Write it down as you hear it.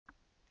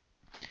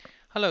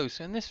Hello,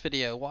 so in this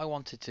video what I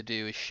wanted to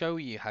do is show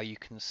you how you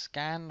can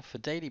scan for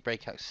daily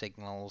breakout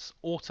signals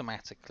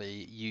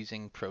automatically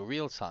using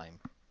ProRealTime.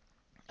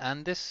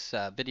 And this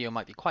video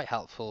might be quite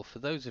helpful for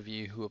those of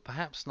you who are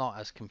perhaps not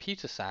as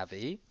computer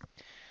savvy,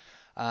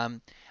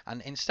 and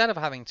instead of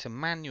having to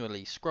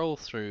manually scroll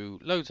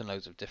through loads and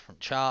loads of different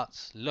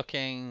charts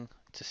looking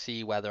to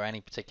see whether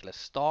any particular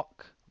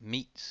stock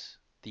meets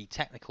the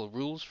technical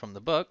rules from the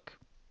book,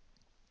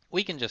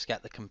 we can just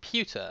get the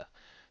computer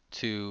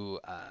to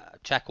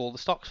check all the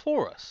stocks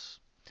for us.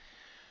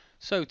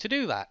 So to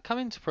do that, come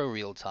into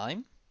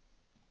ProRealTime,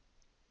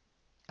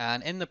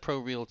 and in the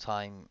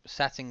ProRealTime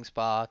settings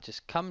bar,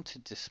 just come to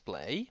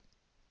Display,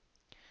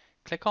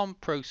 click on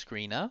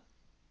ProScreener,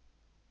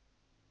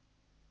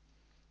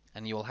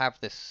 and you will have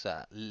this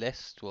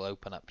list will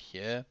open up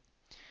here.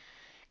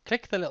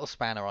 Click the little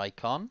spanner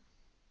icon,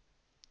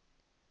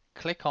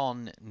 click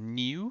on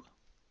New,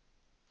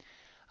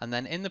 and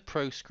then in the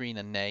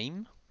ProScreener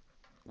name,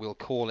 we'll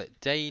call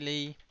it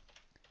Daily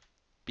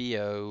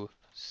BO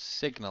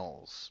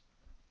Signals.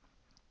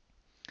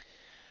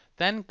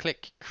 Then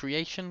click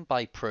Creation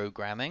by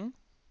Programming,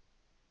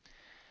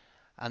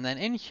 and then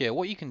in here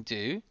what you can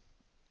do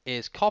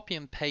is copy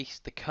and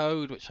paste the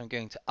code which I'm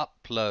going to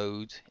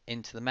upload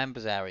into the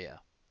members area.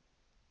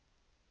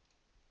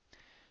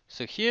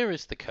 So here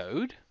is the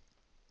code.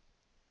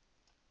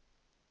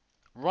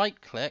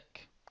 Right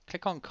click,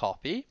 click on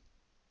copy,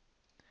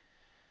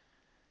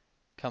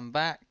 come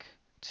back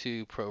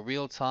to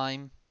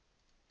ProRealTime,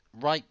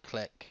 right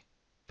click,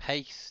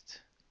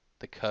 paste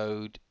the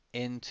code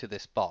into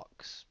this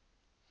box.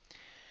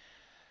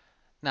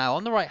 Now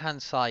on the right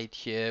hand side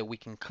here we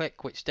can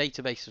click which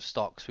database of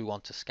stocks we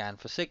want to scan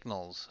for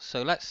signals.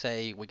 So let's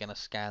say we're going to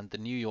scan the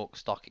New York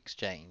Stock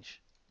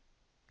Exchange.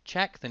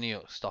 Check the New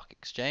York Stock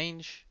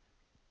Exchange,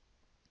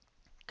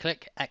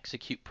 click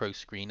Execute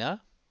ProScreener,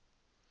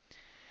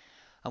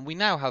 and we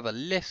now have a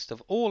list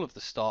of all of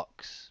the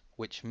stocks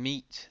which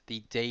meet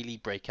the daily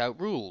breakout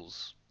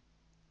rules.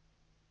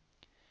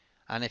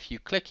 And if you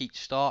click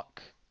each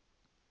stock,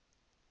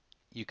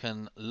 you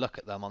can look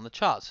at them on the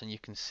charts, and you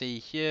can see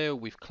here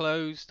we've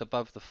closed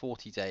above the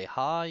 40-day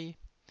high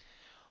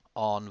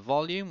on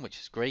volume, which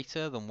is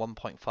greater than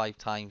 1.5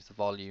 times the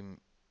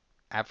volume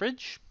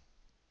average.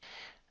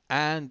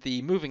 And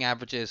the moving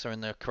averages are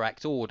in the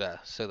correct order.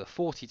 So the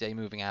 40-day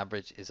moving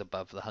average is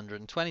above the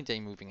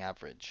 120-day moving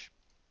average.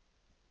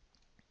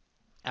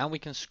 And we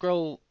can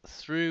scroll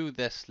through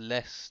this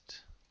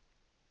list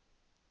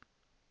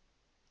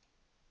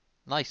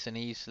nice and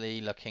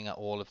easily, looking at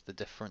all of the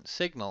different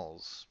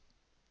signals.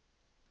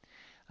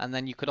 And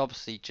then you could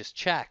obviously just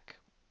check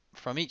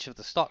from each of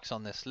the stocks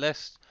on this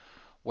list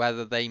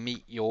whether they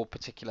meet your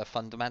particular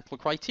fundamental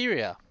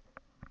criteria.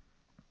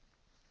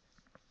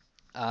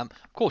 Of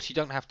course, you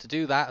don't have to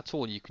do that at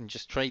all. You can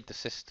just trade the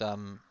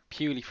system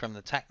purely from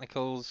the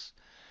technicals.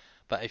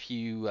 But if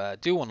you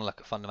do want to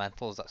look at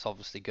fundamentals, that's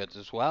obviously good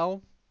as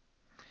well.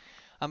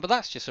 But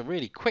that's just a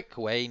really quick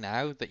way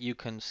now that you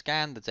can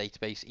scan the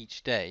database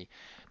each day.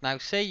 Now,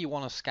 say you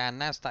want to scan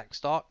NASDAQ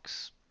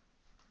stocks.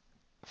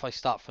 If I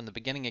start from the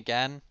beginning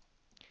again,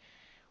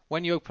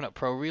 when you open up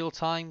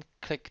ProRealTime,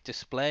 click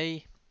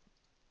Display.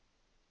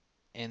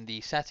 In the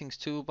Settings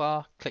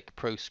toolbar, click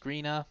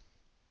ProScreener.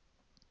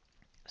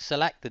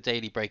 Select the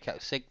Daily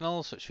Breakout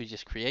Signals, which we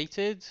just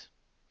created.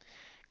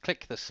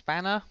 Click the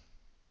spanner.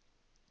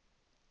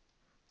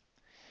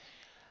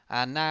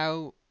 And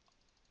now,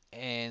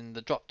 in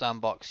the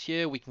drop-down box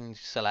here, we can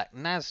select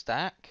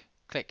NASDAQ.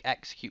 Click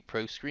Execute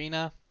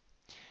ProScreener.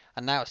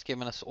 And now it's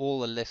given us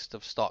all the list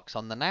of stocks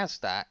on the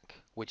NASDAQ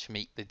which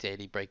meet the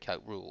daily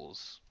breakout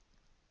rules.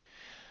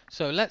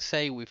 So let's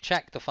say we've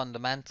checked the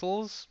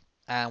fundamentals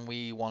and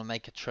we want to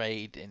make a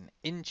trade in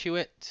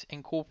Intuit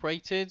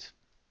Incorporated,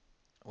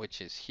 which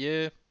is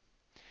here.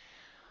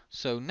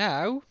 So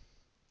now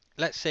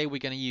let's say we're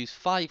going to use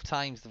 5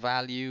 times the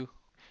value.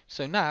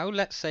 So now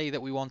let's say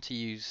that we want to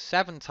use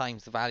 7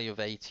 times the value of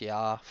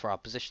ATR for our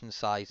position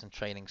size and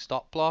trailing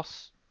stop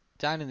loss.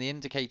 Down in the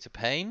indicator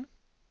pane,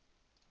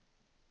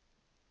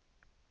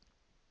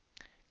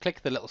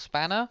 click the little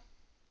spanner.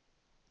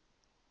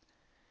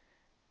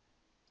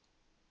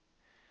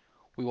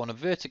 We want to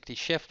vertically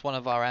shift one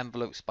of our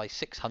envelopes by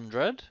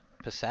 600%,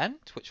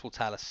 which will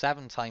tell us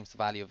 7 times the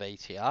value of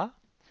ATR.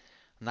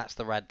 And that's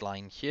the red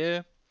line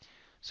here.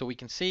 So we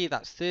can see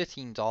that's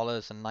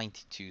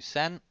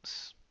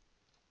 $13.92.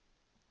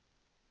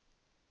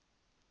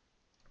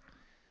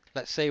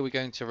 Let's say we're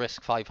going to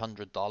risk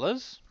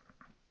 $500.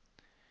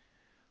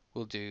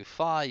 We'll do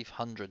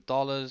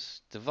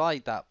 $500,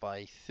 divide that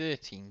by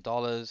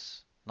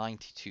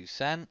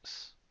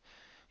 $13.92.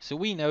 So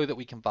we know that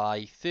we can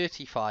buy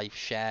 35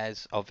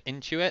 shares of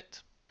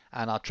Intuit,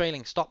 and our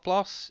trailing stop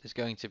loss is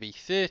going to be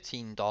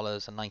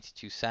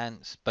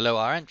 $13.92 below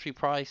our entry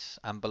price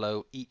and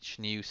below each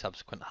new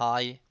subsequent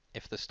high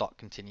if the stock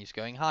continues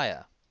going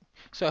higher.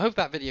 So I hope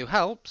that video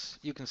helps.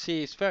 You can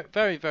see it's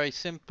very, very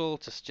simple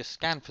to just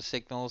scan for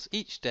signals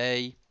each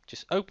day.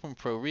 Just open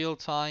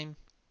ProRealTime.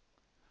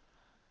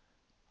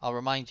 I'll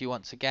remind you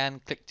once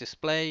again, click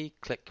Display,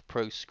 click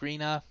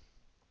ProScreener.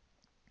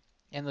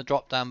 In the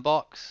drop down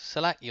box,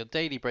 select your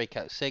daily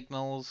breakout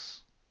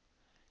signals,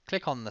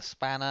 click on the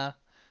spanner,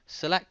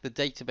 select the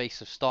database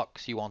of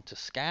stocks you want to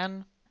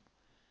scan,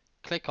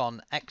 click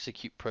on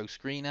Execute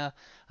ProScreener,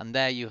 and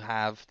there you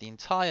have the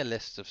entire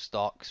list of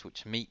stocks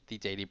which meet the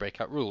daily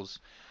breakout rules.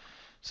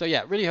 So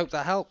yeah, really hope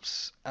that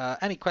helps.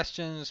 Any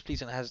questions,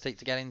 please don't hesitate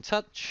to get in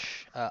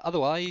touch.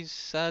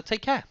 Otherwise,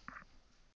 take care.